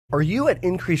Are you at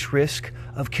increased risk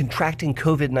of contracting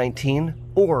COVID-19,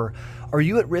 or are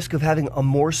you at risk of having a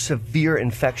more severe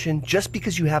infection just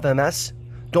because you have MS?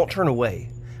 Don't turn away,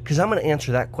 because I'm going to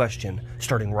answer that question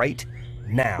starting right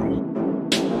now.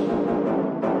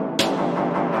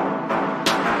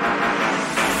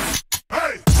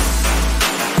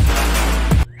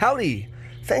 Howdy!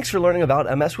 Thanks for learning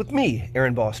about MS with me,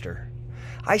 Aaron Boster.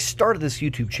 I started this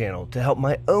YouTube channel to help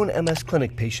my own MS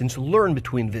clinic patients learn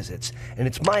between visits, and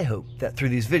it's my hope that through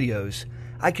these videos,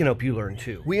 I can help you learn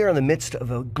too. We are in the midst of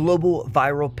a global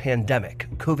viral pandemic,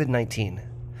 COVID-19,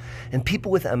 and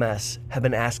people with MS have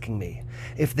been asking me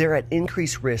if they're at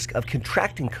increased risk of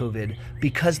contracting COVID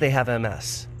because they have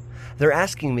MS. They're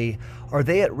asking me, are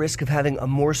they at risk of having a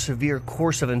more severe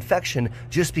course of infection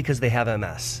just because they have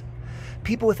MS?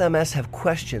 People with MS have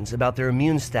questions about their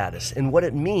immune status and what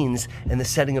it means in the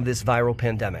setting of this viral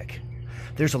pandemic.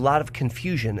 There's a lot of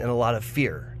confusion and a lot of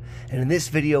fear, and in this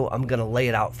video I'm going to lay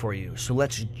it out for you, so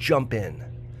let's jump in.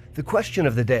 The question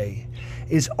of the day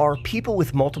is, are people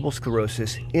with multiple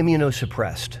sclerosis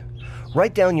immunosuppressed?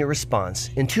 Write down your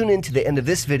response and tune in to the end of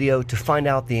this video to find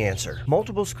out the answer.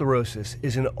 Multiple sclerosis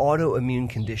is an autoimmune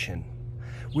condition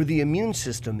where the immune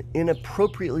system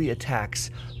inappropriately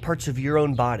attacks parts of your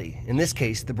own body, in this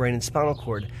case the brain and spinal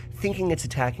cord, thinking it's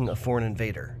attacking a foreign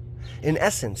invader. In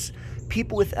essence,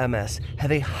 people with MS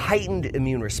have a heightened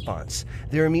immune response.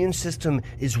 Their immune system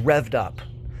is revved up.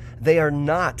 They are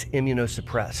not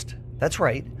immunosuppressed. That's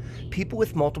right, people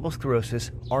with multiple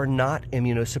sclerosis are not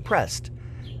immunosuppressed.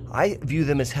 I view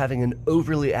them as having an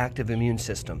overly active immune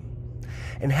system.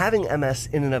 And having MS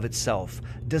in and of itself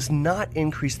does not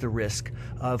increase the risk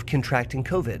of contracting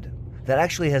COVID. That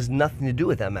actually has nothing to do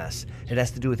with MS. It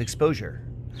has to do with exposure.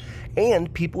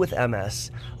 And people with MS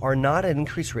are not at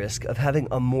increased risk of having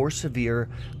a more severe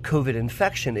COVID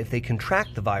infection if they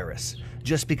contract the virus,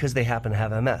 just because they happen to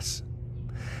have MS.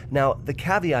 Now, the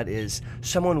caveat is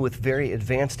someone with very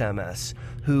advanced MS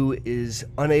who is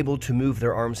unable to move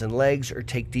their arms and legs or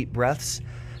take deep breaths,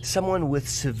 someone with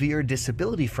severe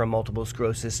disability from multiple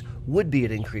sclerosis would be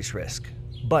at increased risk.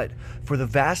 But for the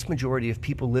vast majority of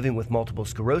people living with multiple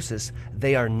sclerosis,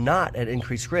 they are not at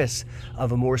increased risk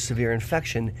of a more severe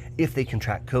infection if they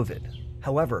contract COVID.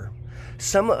 However,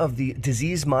 some of the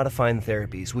disease-modifying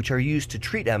therapies which are used to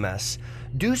treat MS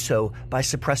do so by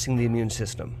suppressing the immune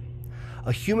system.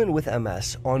 A human with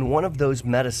MS on one of those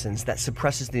medicines that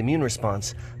suppresses the immune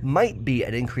response might be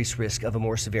at increased risk of a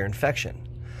more severe infection.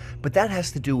 But that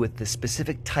has to do with the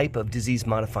specific type of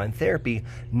disease-modifying therapy,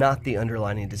 not the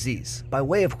underlying disease. By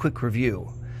way of quick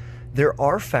review, there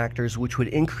are factors which would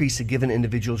increase a given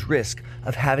individual's risk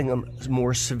of having a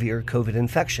more severe COVID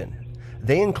infection.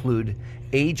 They include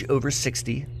age over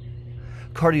 60,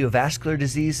 cardiovascular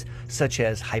disease such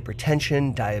as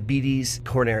hypertension, diabetes,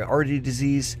 coronary artery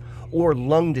disease, or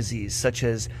lung disease such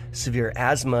as severe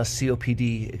asthma,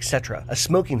 COPD, etc., a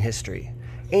smoking history,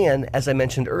 and, as I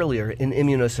mentioned earlier, an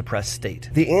immunosuppressed state.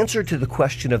 The answer to the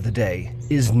question of the day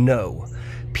is no.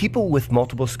 People with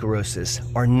multiple sclerosis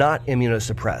are not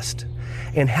immunosuppressed,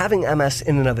 and having MS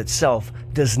in and of itself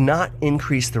does not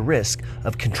increase the risk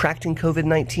of contracting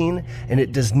COVID-19, and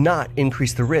it does not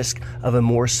increase the risk of a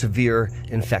more severe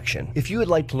infection. If you would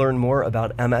like to learn more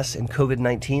about MS and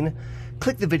COVID-19,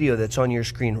 click the video that's on your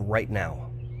screen right now.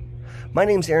 My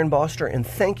name's Aaron Boster, and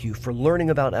thank you for learning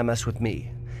about MS with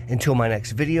me. Until my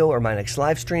next video or my next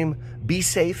live stream, be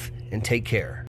safe and take care.